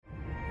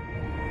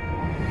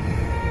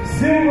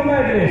silver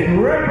medalist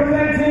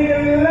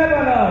representing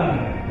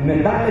Lebanon.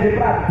 Medalha de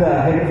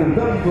prata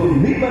representando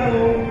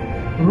Líbano,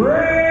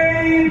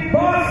 Ray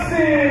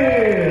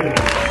Basil.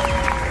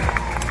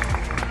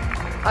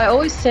 I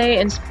always say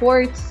in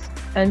sports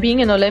and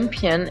being an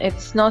Olympian,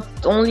 it's not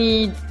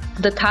only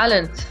the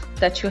talent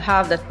that you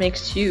have that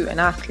makes you an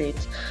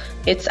athlete.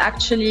 It's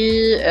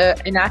actually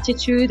an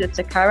attitude, it's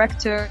a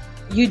character.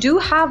 You do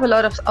have a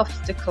lot of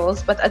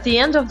obstacles, but at the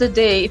end of the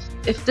day,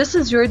 if this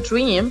is your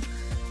dream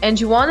and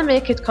you want to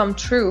make it come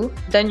true,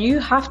 then you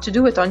have to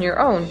do it on your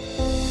own.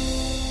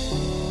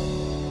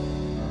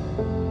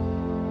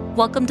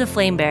 Welcome to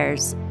Flame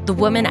Bearers, the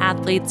women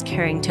athletes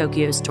carrying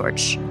Tokyo's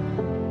torch.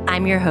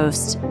 I'm your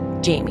host,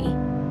 Jamie.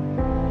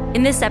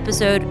 In this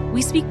episode,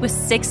 we speak with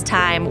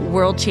 6-time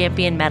world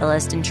champion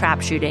medalist in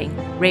trap shooting,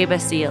 Ray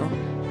Basil,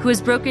 who has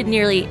broken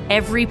nearly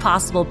every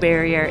possible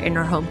barrier in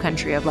her home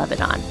country of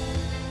Lebanon.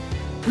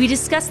 We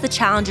discuss the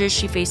challenges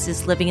she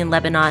faces living in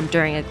Lebanon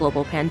during a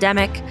global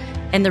pandemic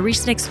and the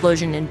recent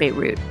explosion in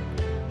Beirut.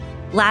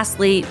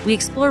 Lastly, we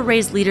explore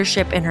Ray's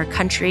leadership in her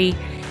country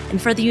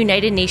and for the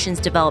United Nations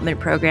Development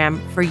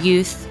Program for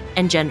Youth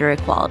and Gender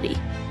Equality.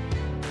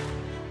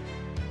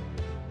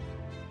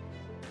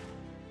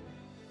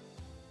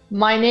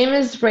 My name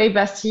is Ray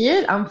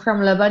Basil. I'm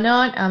from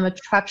Lebanon. I'm a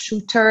trap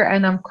shooter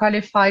and I'm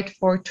qualified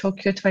for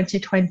Tokyo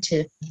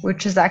 2020,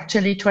 which is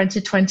actually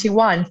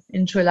 2021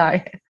 in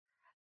July.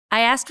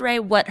 I asked Ray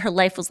what her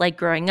life was like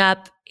growing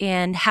up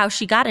and how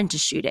she got into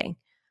shooting.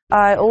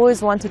 I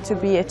always wanted to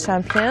be a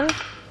champion.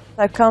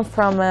 I come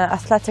from an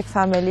athletic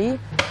family.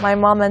 My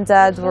mom and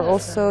dad were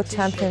also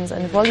champions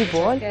in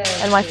volleyball,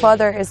 and my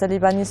father is a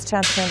Lebanese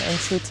champion in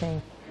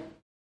shooting.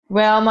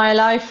 Well, my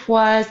life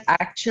was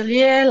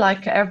actually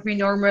like every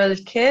normal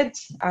kid.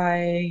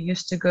 I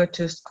used to go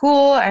to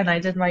school and I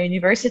did my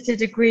university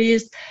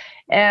degrees.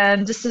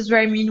 And this is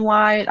where,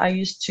 meanwhile, I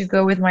used to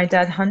go with my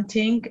dad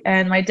hunting.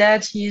 And my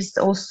dad, he's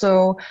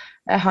also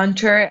a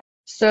hunter.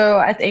 So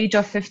at the age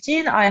of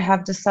 15, I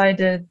have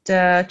decided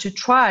to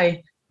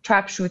try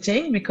trap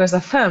shooting because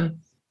of him.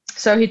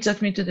 So he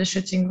took me to the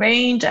shooting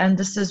range, and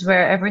this is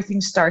where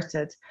everything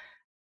started.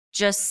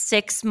 Just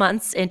 6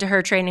 months into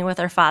her training with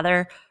her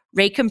father,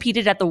 Ray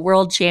competed at the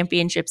World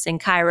Championships in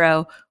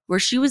Cairo, where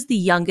she was the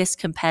youngest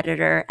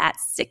competitor at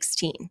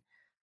 16.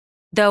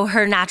 Though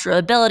her natural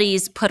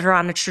abilities put her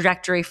on a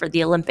trajectory for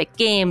the Olympic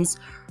Games,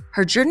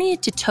 her journey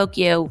to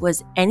Tokyo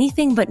was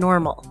anything but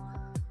normal.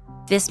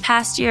 This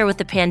past year with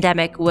the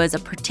pandemic was a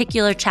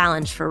particular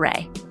challenge for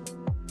Ray.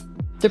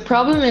 The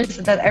problem is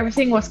that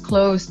everything was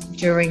closed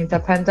during the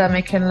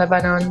pandemic in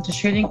Lebanon. The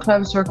shooting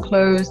clubs were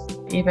closed,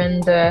 even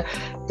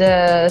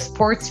the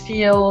sports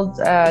field,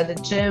 the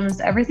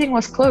gyms, everything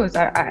was closed.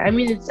 I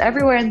mean, it's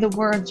everywhere in the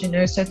world,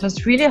 so it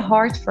was really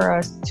hard for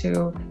us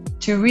to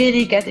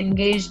really get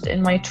engaged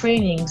in my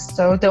trainings.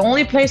 So the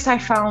only place I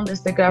found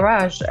is the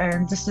garage,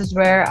 and this is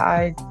where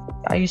I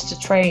used to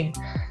train.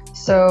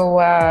 So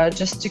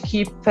just to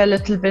keep a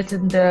little bit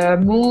in the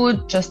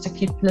mood, just to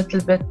keep a little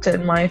bit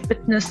in my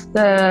fitness,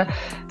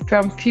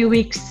 from a few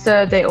weeks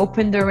they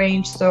opened the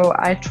range. So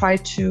I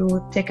tried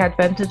to take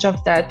advantage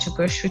of that to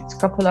go shoot a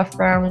couple of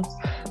rounds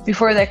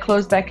before they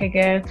close back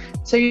again.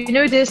 So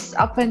this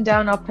up and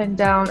down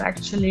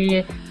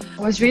actually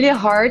was really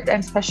hard,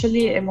 and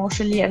especially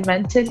emotionally and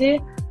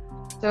mentally.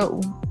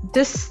 So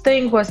this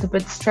thing was a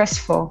bit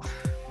stressful.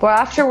 But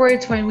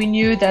afterwards, when we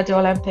knew that the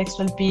Olympics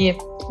will be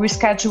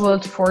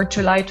rescheduled for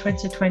July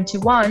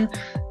 2021,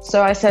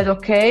 so I said,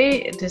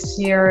 okay, this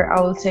year I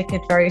will take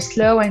it very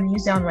slow and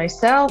easy on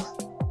myself.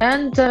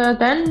 And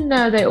then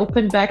they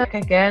opened back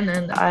again,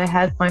 and I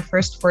had my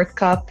first World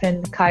Cup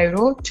in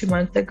Cairo 2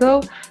 months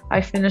ago. I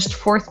finished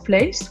 4th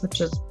place,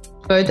 which is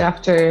good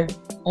after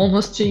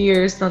almost 2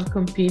 years not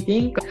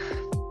competing.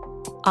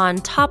 On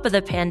top of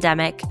the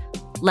pandemic,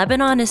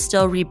 Lebanon is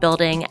still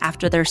rebuilding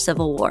after their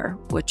civil war,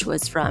 which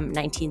was from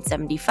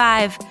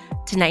 1975 to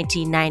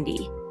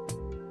 1990.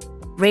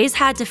 Ray's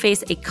had to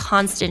face a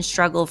constant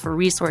struggle for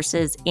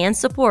resources and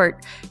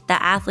support that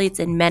athletes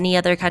in many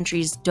other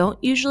countries don't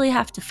usually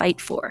have to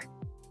fight for.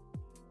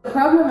 The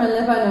problem in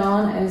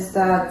Lebanon is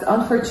that,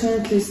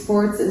 unfortunately,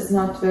 sports is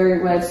not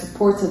very well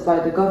supported by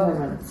the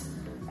government.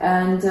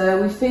 And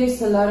we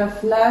face a lot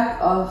of lack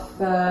of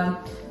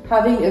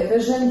having a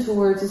vision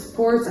towards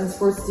sports and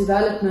sports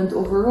development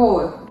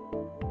overall.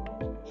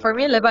 For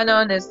me,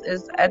 Lebanon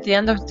is at the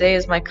end of the day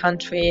is my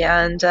country,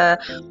 and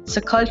it's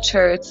a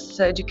culture, it's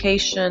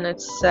education,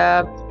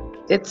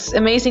 it's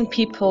amazing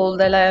people.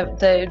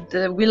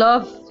 We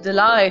love the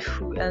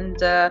life, and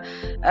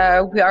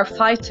we are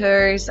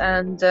fighters.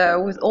 And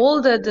with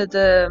all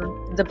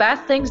the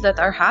bad things that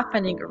are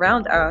happening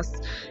around us,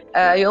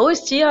 you always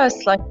see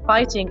us like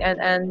fighting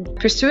and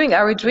pursuing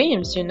our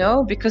dreams,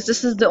 because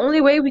this is the only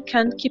way we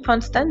can keep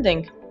on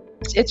standing.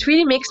 It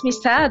really makes me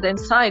sad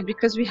inside,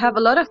 because we have a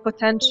lot of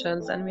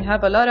potentials and we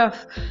have a lot of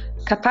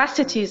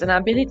capacities and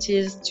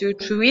abilities to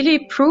really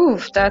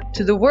prove that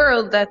to the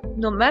world that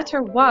no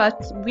matter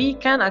what, we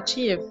can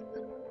achieve.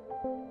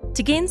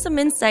 To gain some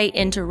insight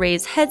into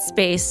Ray's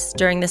headspace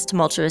during this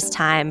tumultuous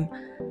time,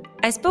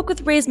 I spoke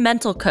with Ray's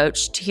mental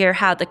coach to hear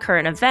how the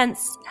current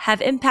events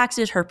have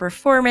impacted her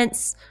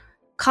performance,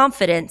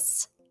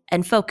 confidence,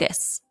 and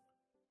focus.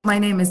 My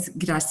name is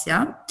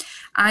Gracia.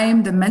 I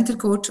am the mental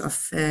coach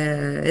of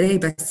Ray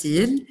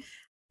Bassil.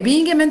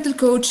 Being a mental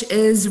coach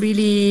is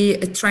really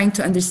trying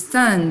to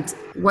understand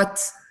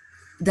what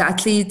the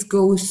athlete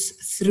goes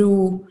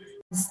through.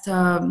 It's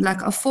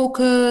lack of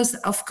focus,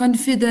 of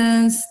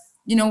confidence,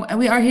 and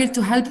we are here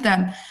to help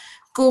them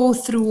go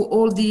through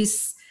all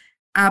these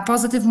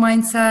positive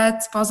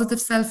mindsets,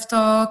 positive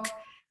self-talk,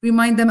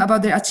 remind them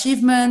about their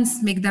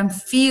achievements, make them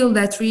feel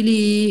that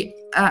really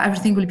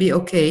everything will be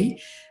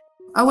okay.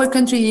 Our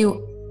country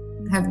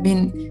have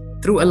been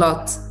through a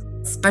lot,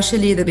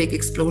 especially the big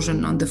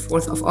explosion on the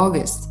 4th of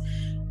August,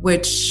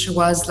 which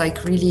was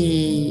like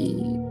really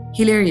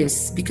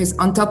hilarious because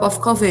on top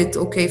of COVID,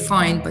 okay,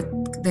 fine, but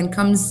then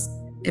comes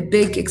a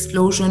big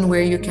explosion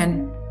where you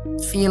can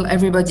feel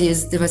everybody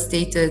is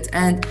devastated.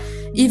 And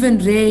even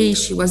Ray,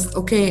 she was,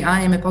 okay,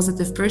 I am a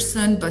positive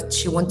person, but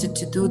she wanted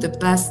to do the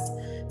best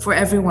for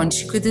everyone.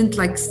 She couldn't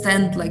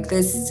stand like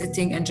this,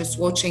 sitting and just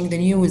watching the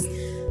news.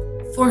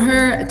 For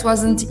her, it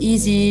wasn't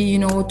easy,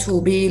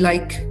 to be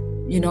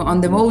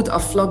on the mode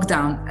of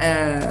lockdown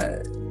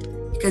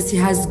because he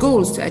has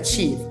goals to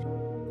achieve.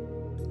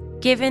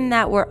 Given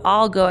that we're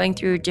all going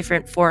through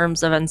different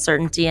forms of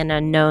uncertainty and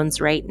unknowns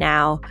right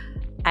now,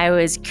 I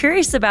was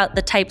curious about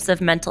the types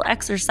of mental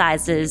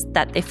exercises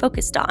that they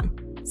focused on.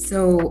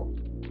 So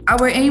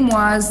our aim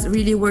was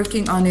really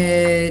working on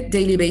a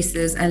daily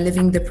basis and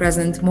living the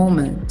present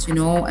moment,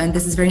 and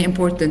this is very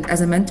important.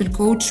 As a mental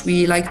coach,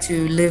 we like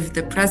to live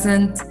the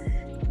present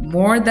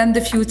more than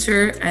the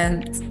future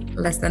and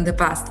less than the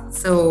past.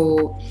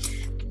 So,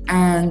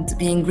 and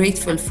being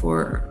grateful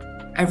for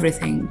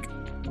everything.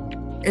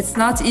 It's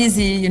not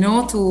easy,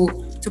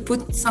 to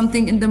put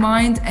something in the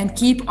mind and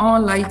keep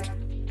on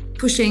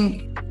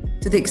pushing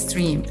to the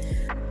extreme.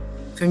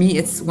 For me,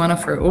 it's one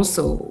of her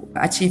also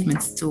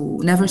achievements to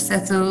never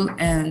settle,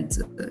 and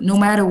no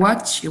matter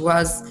what, she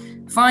was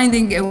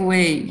finding a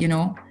way,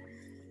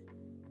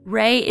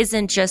 Ray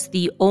isn't just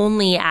the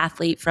only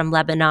athlete from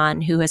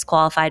Lebanon who has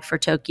qualified for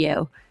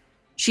Tokyo.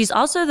 She's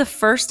also the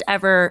first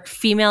ever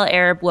female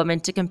Arab woman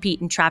to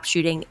compete in trap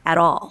shooting at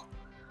all.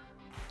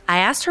 I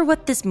asked her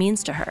what this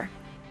means to her.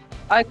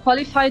 I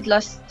qualified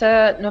last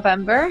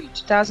November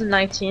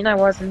 2019. I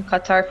was in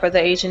Qatar for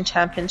the Asian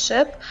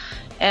Championship,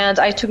 and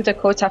I took the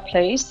quota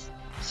place.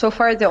 So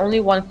far, the only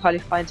one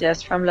qualified,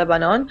 yes, from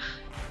Lebanon.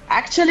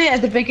 Actually,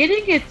 at the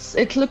beginning,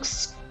 it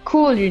looks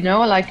cool,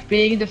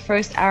 being the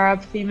first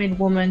Arab female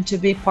woman to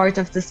be part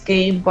of this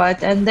game.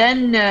 And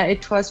then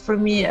it was for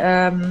me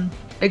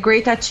a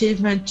great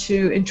achievement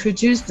to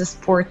introduce the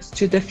sport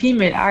to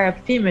the Arab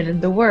female in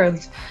the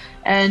world.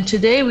 And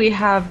today we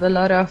have a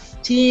lot of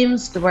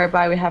teams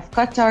whereby we have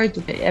Qatar,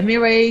 the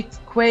Emirates,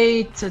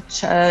 Kuwait,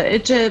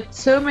 Egypt,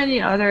 so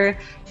many other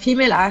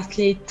female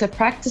athletes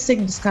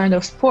practicing this kind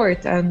of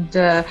sport. And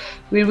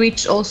we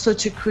reached also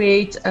to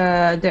create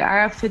the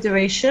Arab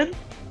Federation,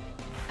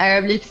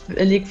 Arab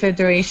League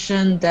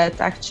Federation, that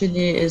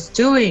actually is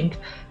doing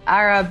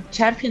Arab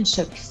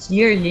championships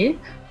yearly.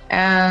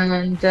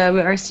 And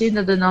we are seeing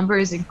that the number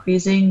is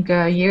increasing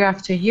year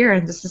after year.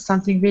 And this is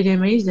something really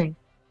amazing.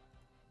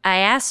 I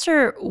asked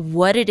her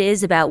what it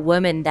is about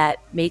women that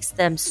makes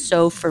them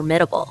so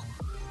formidable.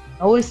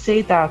 I always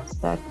say that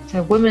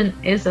a woman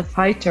is a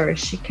fighter.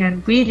 She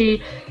can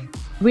really,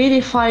 really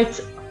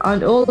fight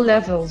on all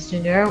levels,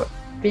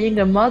 being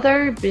a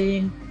mother,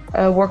 being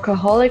a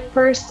workaholic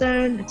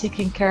person,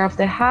 taking care of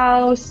the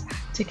house,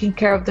 taking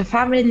care of the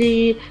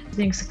family,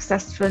 being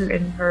successful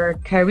in her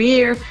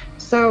career.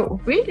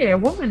 So really, a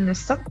woman is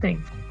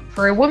something.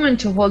 For a woman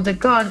to hold a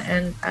gun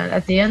and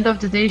at the end of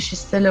the day she's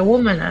still a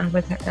woman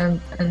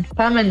and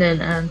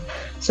feminine, and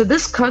so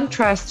this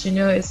contrast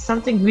is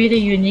something really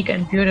unique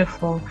and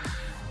beautiful.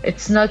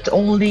 It's not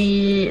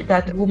only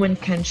that a woman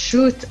can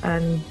shoot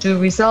and do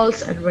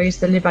results and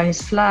raise the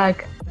Lebanese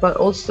flag, but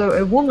also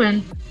a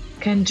woman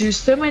can do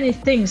so many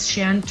things.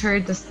 She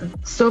entered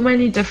so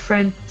many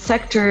different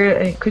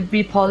sectors. It could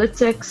be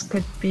politics,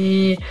 could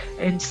be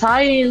in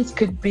science,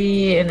 could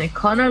be in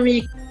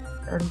economy.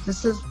 And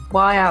this is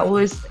why I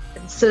always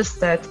insist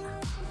that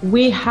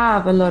we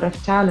have a lot of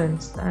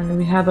talents and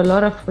we have a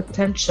lot of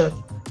potential.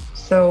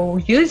 So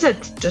use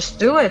it, just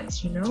do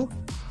it,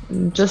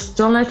 Just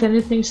don't let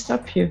anything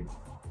stop you.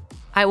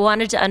 I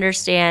wanted to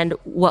understand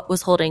what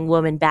was holding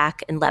women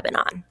back in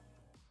Lebanon.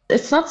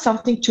 It's not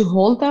something to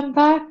hold them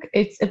back.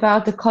 It's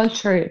about the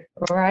culture,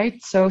 right?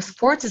 So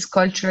sports is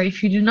culture.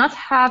 If you do not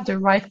have the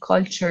right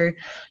culture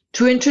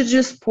to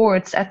introduce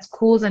sports at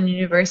schools and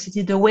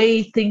university, the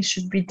way things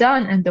should be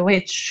done and the way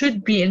it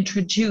should be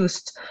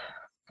introduced,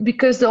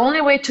 because the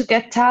only way to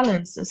get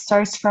talents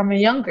starts from a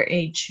younger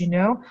age,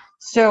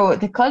 So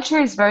the culture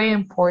is very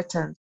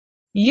important.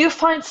 You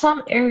find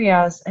some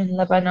areas in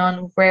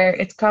Lebanon where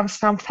it comes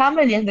from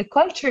family and the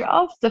culture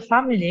of the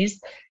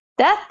families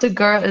that the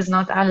girl is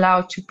not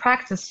allowed to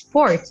practice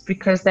sports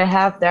because they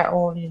have their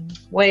own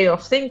way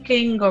of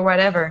thinking or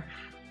whatever.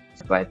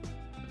 But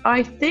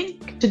I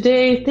think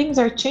today things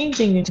are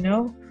changing, you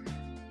know.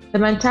 The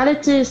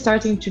mentality is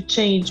starting to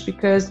change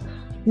because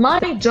my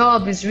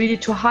job is really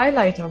to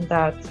highlight on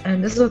that.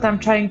 And this is what I'm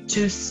trying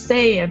to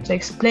say and to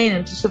explain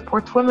and to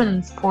support women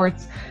in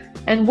sports.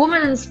 And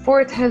women in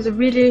sport has a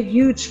really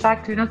huge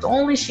factor. Not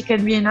only she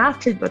can be an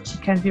athlete, but she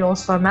can be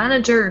also a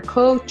manager, a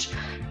coach,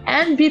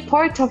 and be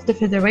part of the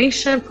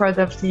federation, part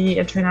of the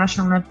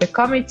International Olympic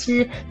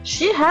Committee.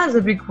 She has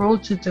a big role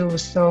to do.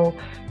 So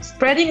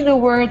spreading the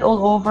word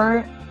all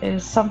over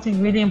is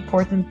something really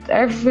important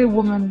every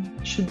woman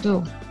should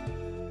do.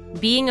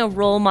 Being a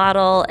role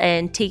model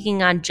and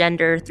taking on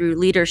gender through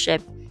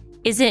leadership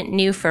isn't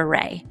new for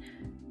Rae.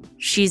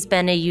 She's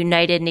been a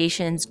United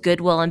Nations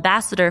Goodwill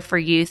Ambassador for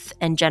Youth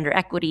and Gender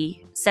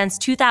Equity since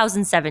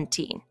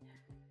 2017.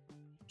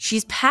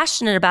 She's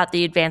passionate about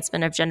the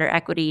advancement of gender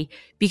equity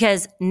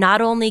because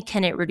not only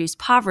can it reduce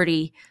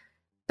poverty,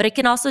 but it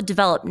can also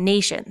develop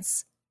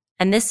nations.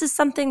 And this is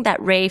something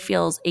that Rae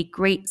feels a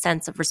great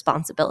sense of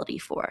responsibility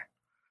for.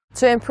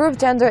 To improve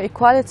gender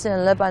equality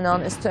in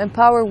Lebanon is to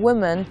empower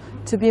women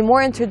to be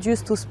more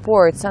introduced to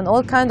sports and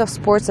all kinds of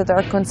sports that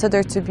are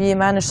considered to be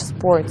managed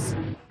sports.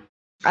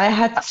 I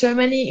had so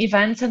many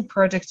events and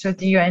projects with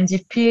the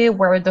UNDP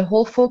where the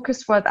whole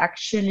focus was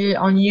actually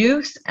on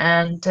youth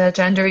and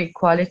gender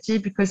equality,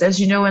 because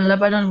as you know, in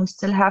Lebanon,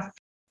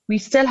 we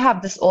still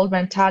have this old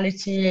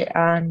mentality.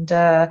 And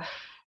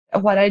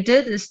what I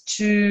did is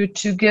to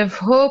give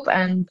hope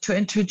and to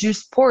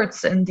introduce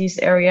sports in these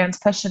areas,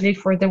 especially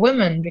for the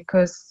women,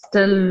 because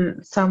still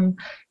some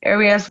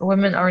areas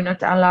women are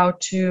not allowed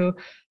to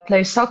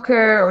play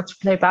soccer or to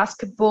play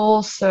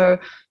basketball. So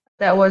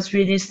that was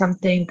really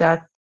something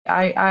that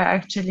I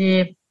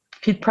actually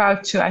feel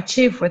proud to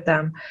achieve with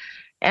them.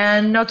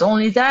 And not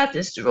only that,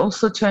 is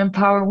also to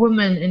empower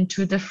women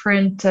into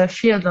different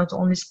fields, not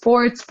only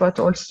sports, but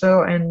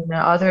also in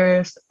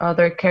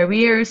other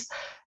careers.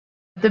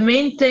 The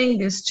main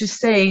thing is to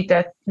say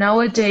that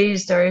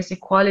nowadays there is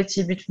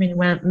equality between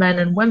men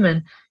and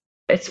women.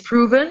 It's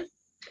proven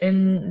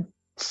in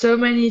so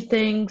many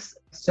things.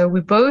 So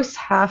we both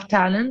have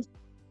talent.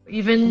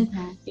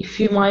 Even if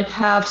you might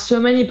have so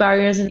many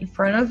barriers in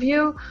front of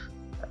you,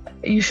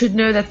 you should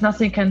know that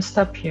nothing can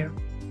stop you.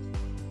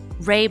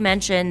 Rae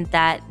mentioned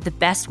that the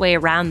best way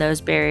around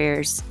those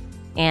barriers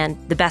and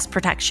the best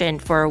protection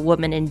for a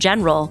woman in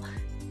general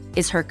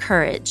is her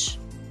courage.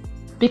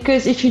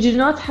 Because if you do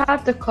not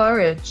have the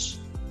courage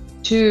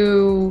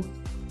to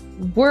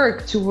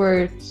work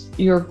towards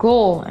your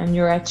goal and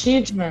your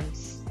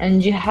achievements,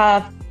 and you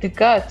have the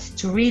guts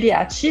to really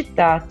achieve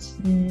that,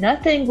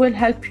 nothing will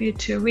help you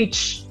to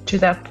reach to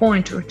that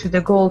point or to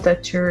the goal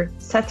that you're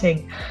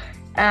setting.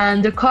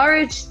 And the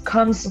courage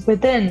comes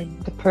within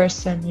the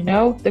person, you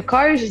know? The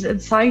courage is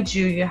inside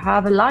you. You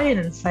have a lion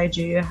inside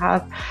you. You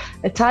have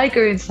a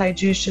tiger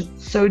inside you.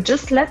 So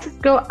just let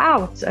it go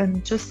out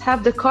and just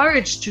have the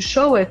courage to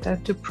show it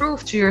and to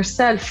prove to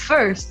yourself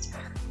first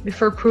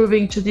before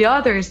proving to the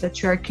others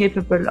that you are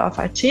capable of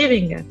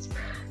achieving it.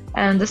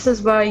 And this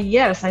is why,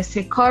 yes, I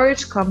say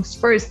courage comes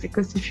first,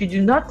 because if you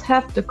do not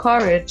have the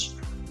courage,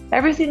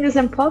 everything is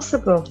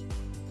impossible.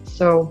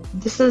 So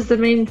this is the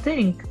main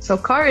thing. So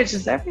courage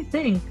is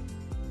everything.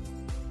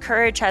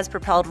 Courage has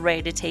propelled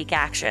Rae to take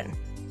action,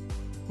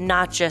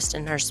 not just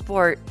in her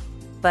sport,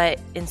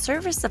 but in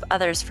service of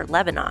others for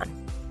Lebanon.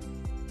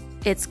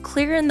 It's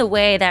clear in the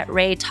way that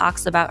Rae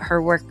talks about her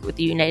work with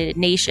the United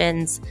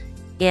Nations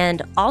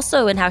and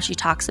also in how she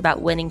talks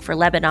about winning for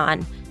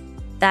Lebanon,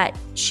 that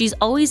she's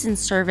always in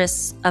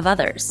service of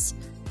others.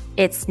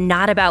 It's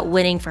not about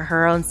winning for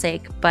her own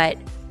sake, but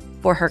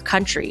for her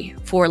country,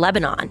 for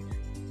Lebanon,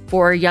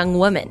 for young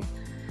women.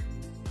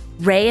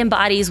 Rae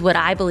embodies what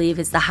I believe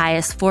is the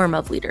highest form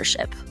of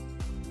leadership,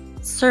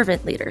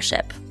 servant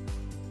leadership.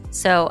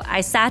 So I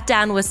sat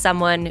down with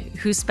someone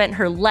who spent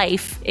her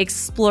life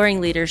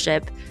exploring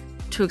leadership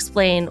to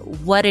explain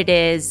what it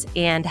is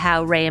and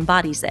how Rae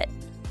embodies it.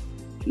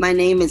 My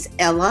name is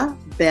Ella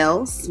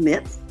Bell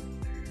Smith.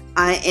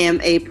 I am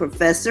a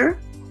professor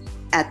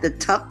at the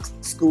Tuck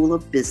School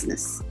of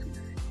Business.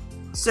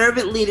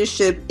 Servant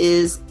leadership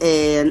is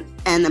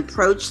an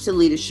approach to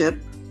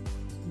leadership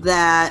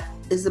that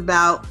is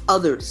about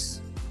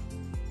others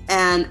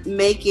and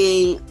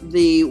making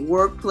the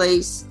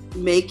workplace,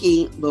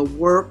 making the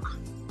work,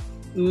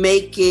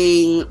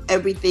 making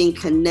everything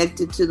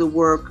connected to the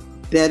work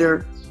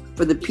better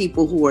for the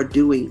people who are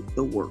doing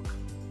the work.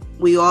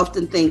 We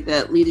often think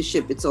that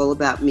leadership, it's all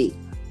about me.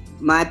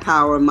 My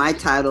power, my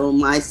title,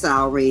 my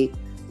salary.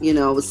 You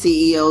know,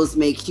 CEOs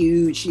make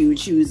huge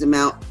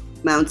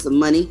amounts of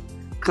money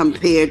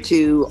compared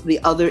to the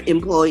other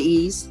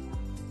employees.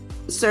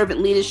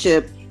 Servant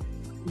leadership,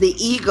 the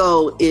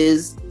ego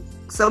is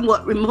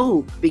somewhat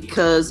removed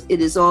because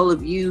it is all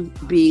of you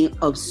being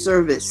of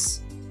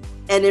service.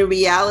 And in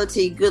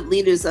reality, good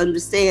leaders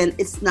understand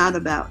it's not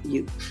about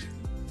you.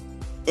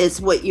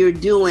 It's what you're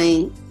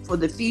doing for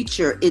the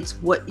future. It's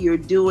what you're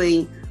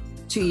doing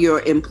to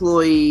your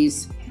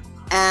employees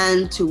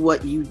and to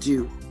what you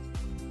do.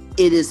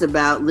 It is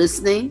about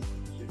listening.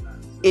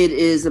 It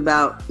is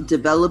about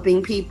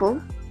developing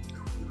people.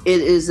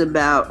 It is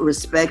about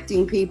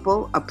respecting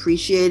people,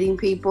 appreciating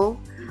people,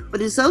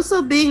 but it's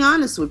also being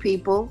honest with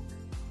people.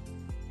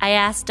 I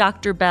asked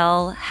Dr.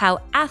 Bell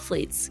how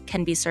athletes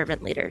can be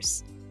servant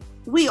leaders.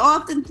 We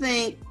often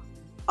think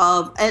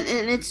of, and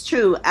it's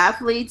true,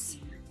 athletes,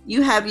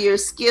 you have your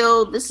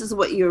skill. This is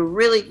what you're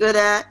really good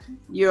at.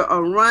 You're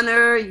a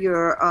runner,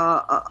 you're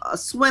a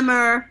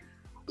swimmer,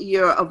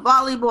 you're a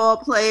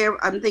volleyball player.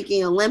 I'm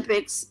thinking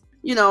Olympics,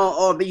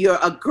 or you're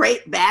a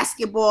great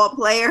basketball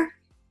player.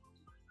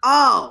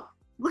 Oh,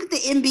 look at the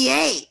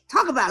NBA.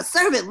 Talk about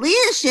servant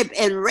leadership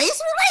and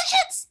race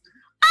relations.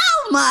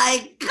 Oh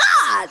my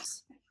God.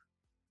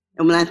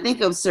 And when I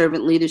think of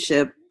servant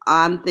leadership,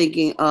 I'm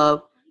thinking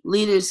of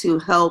leaders who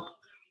help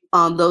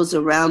those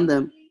around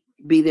them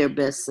be their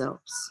best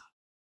selves.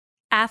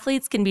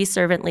 Athletes can be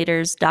servant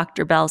leaders,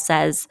 Dr. Bell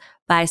says,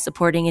 by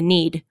supporting a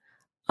need,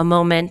 a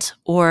moment,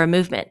 or a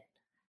movement.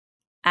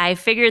 I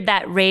figured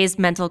that Ray's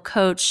mental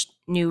coach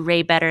knew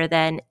Ray better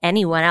than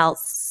anyone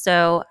else,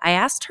 so I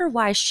asked her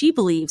why she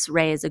believes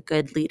Ray is a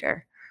good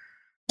leader.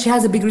 She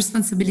has a big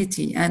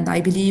responsibility, and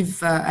I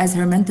believe as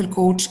her mental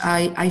coach,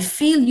 I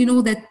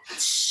feel, that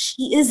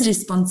she is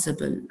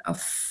responsible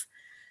of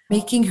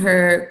making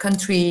her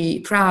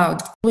country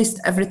proud with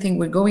everything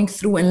we're going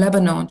through in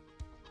Lebanon.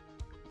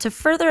 To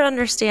further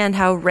understand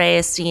how Ray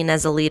is seen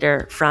as a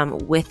leader from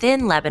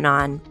within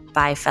Lebanon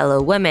by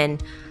fellow women,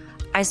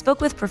 I spoke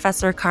with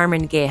Professor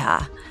Carmen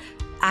Geha,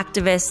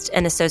 activist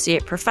and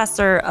associate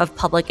professor of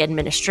public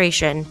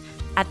administration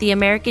at the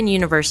American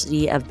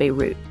University of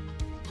Beirut.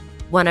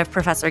 One of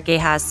Professor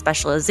Geha's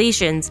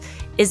specializations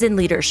is in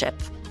leadership,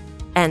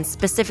 and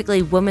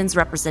specifically women's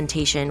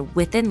representation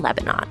within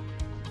Lebanon.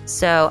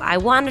 So I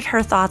wanted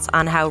her thoughts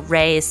on how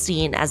Ray is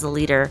seen as a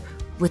leader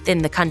within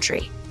the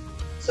country.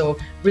 So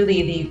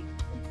really the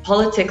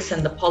politics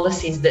and the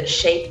policies that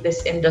shape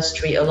this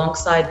industry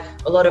alongside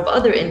a lot of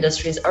other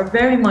industries are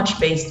very much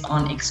based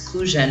on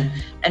exclusion,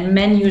 and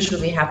men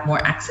usually have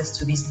more access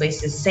to these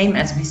places, same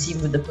as we see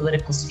with the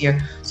political sphere.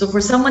 So for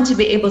someone to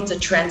be able to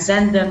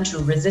transcend them, to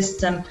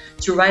resist them,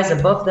 to rise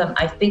above them,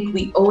 I think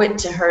we owe it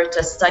to her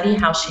to study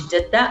how she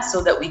did that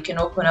so that we can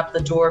open up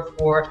the door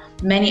for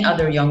many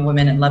other young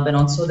women in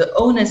Lebanon. So the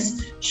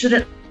onus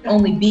shouldn't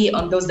only be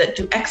on those that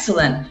do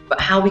excellent, but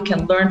how we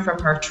can learn from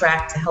her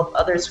track to help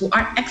others who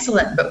aren't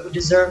excellent but who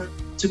deserve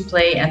to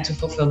play and to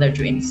fulfill their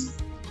dreams.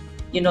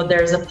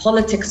 There's a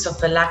politics of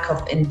the lack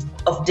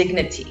of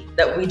dignity,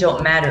 that we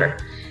don't matter.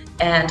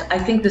 And I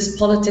think this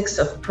politics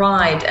of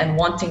pride and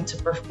wanting to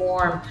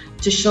perform,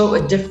 to show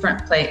a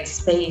different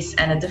space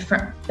and a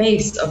different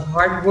face of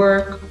hard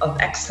work, of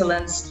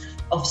excellence,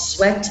 of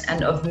sweat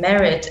and of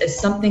merit is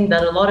something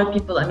that a lot of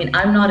people,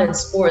 I'm not in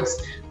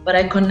sports, but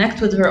I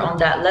connect with her on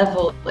that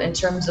level in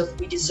terms of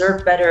we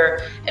deserve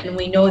better and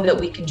we know that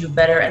we can do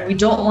better, and we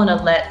don't want to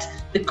let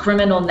the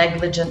criminal,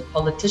 negligent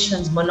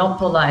politicians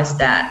monopolize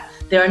that.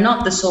 They are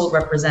not the sole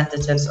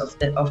representatives of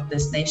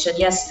this nation.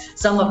 Yes,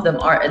 some of them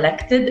are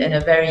elected in a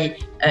very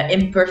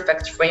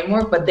imperfect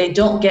framework, but they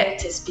don't get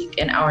to speak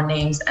in our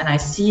names. And I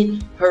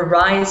see her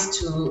rise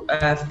to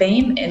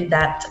fame in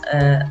that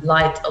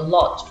light a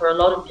lot for a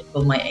lot of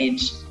people my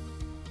age.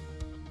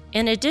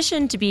 In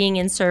addition to being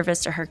in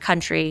service to her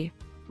country,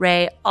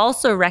 Ray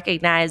also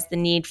recognized the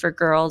need for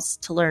girls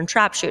to learn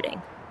trap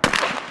shooting.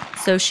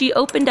 So she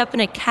opened up an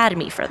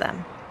academy for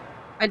them.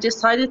 I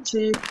decided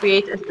to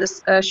create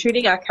this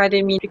shooting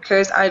academy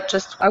because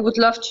I would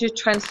love to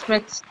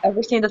transmit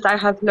everything that I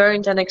have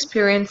learned and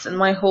experienced in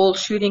my whole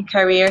shooting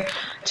career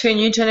to a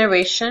new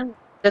generation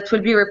that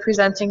will be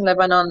representing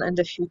Lebanon in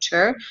the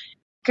future.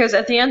 Because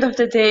at the end of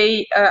the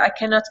day, I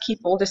cannot keep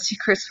all the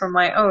secrets for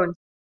my own.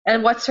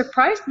 And what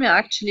surprised me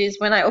actually is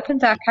when I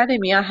opened the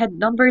academy, I had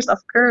numbers of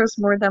girls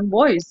more than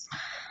boys.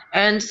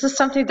 And this is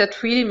something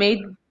that really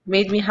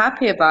made me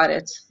happy about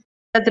it.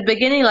 At the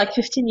beginning, like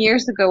 15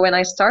 years ago when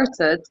I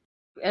started,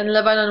 and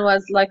Lebanon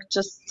was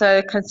just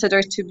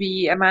considered to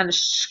be a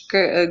man's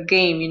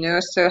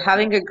game, So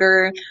having a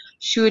girl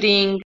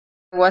shooting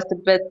was a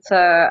bit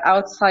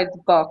outside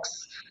the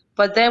box.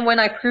 But then when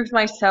I proved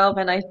myself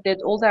and I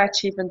did all the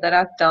achievement that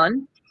I've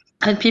done,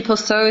 and people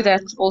saw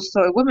that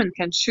also a woman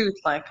can shoot,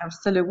 I'm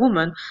still a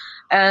woman.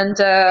 And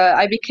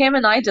I became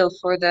an idol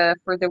for the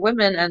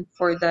women and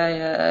for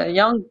the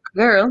young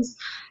girls.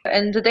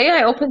 And the day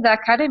I opened the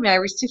academy, I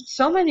received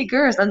so many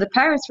girls, and the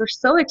parents were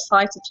so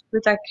excited to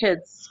put their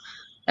kids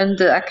in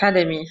the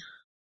academy.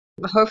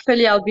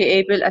 Hopefully I'll be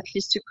able at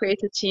least to create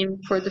a team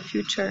for the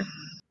future.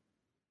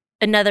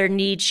 Another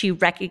need she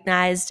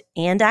recognized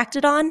and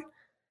acted on?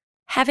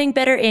 Having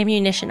better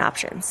ammunition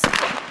options.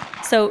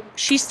 So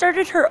she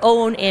started her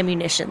own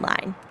ammunition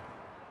line.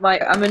 My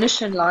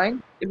ammunition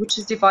line, which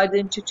is divided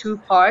into two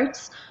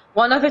parts.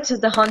 One of it is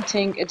the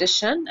hunting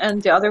edition,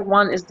 and the other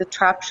one is the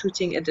trap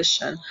shooting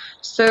edition.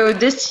 So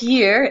this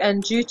year,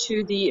 and due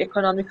to the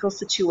economical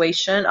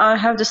situation, I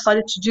have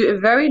decided to do a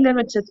very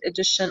limited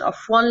edition of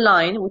one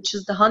line, which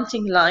is the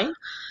hunting line.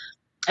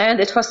 And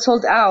it was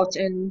sold out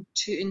in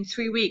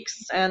 3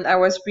 weeks, and I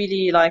was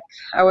really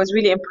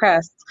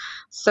impressed.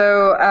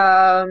 So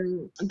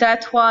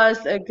that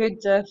was a good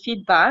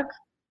feedback.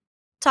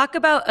 Talk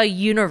about a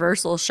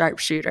universal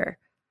sharpshooter.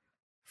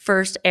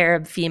 First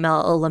Arab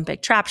female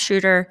Olympic trap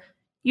shooter,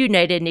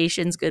 United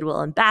Nations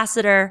Goodwill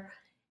Ambassador,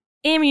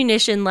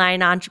 ammunition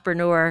line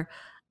entrepreneur,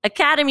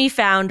 academy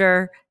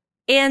founder,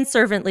 and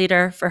servant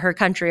leader for her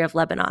country of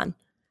Lebanon.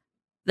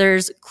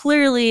 There's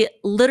clearly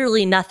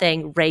literally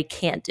nothing Rae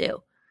can't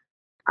do.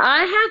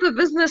 I have a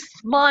business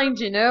mind,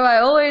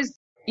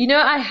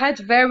 I had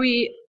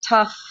very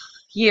tough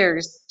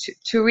years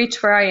to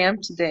reach where I am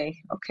today,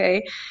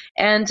 okay?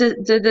 And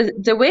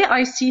the way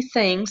I see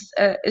things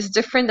is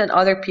different than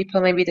other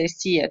people, maybe they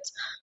see it.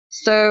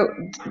 So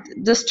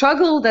the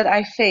struggle that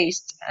I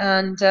faced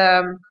and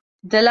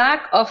the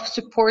lack of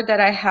support that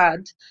I had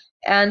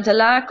and the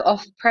lack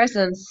of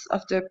presence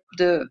of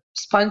the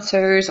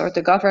sponsors or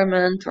the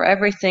government or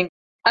everything,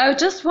 I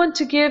just want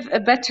to give a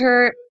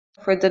better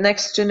for the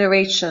next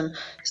generation.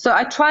 So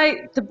I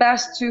try the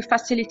best to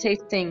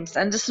facilitate things,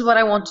 and this is what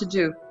I want to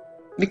do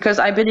because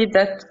I believe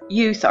that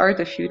youth are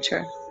the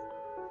future.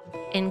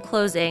 In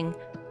closing,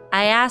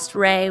 I asked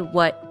Rae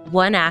what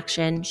one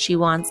action she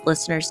wants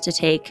listeners to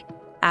take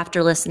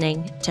after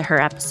listening to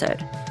her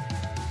episode.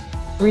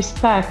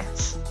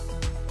 Respect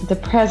the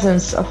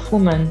presence of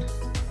women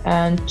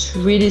and to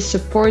really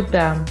support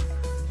them,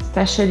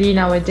 especially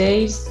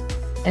nowadays,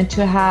 and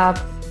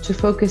to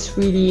focus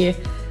really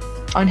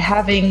on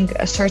having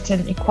a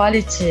certain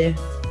equality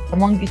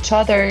among each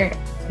other,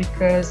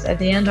 because at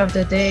the end of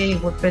the day,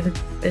 we've been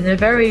in a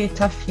very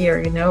tough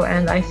year,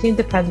 and I think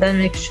the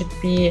pandemic should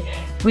be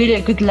really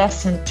a good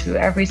lesson to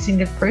every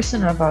single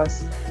person of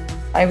us.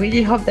 I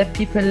really hope that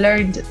people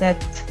learned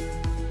that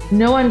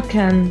no one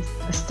can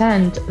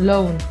stand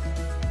alone.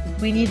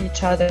 We need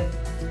each other.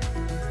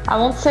 I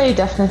won't say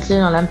definitely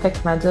an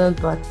Olympic medal,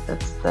 but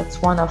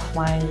that's one of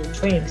my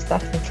dreams,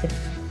 definitely.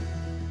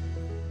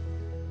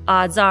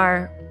 Odds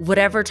are,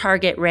 whatever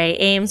target Rae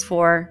aims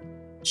for,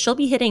 she'll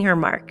be hitting her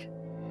mark.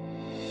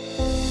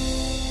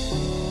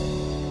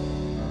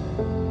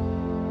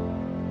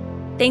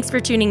 Thanks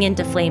for tuning in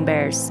to Flame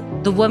Bears,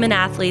 the women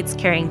athletes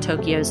carrying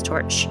Tokyo's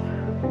torch.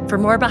 For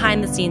more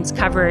behind-the-scenes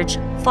coverage,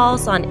 follow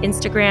us on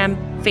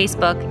Instagram,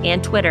 Facebook,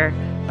 and Twitter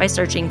by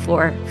searching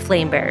for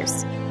Flame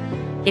Bears.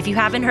 If you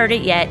haven't heard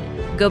it yet,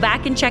 go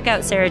back and check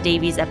out Sarah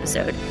Davies'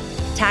 episode,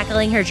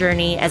 tackling her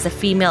journey as a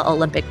female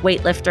Olympic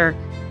weightlifter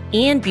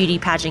and beauty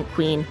pageant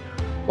queen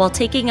while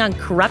taking on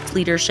corrupt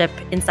leadership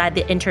inside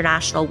the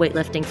International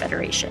Weightlifting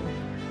Federation,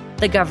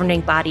 the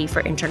governing body for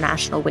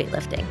international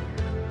weightlifting.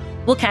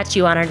 We'll catch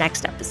you on our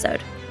next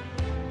episode.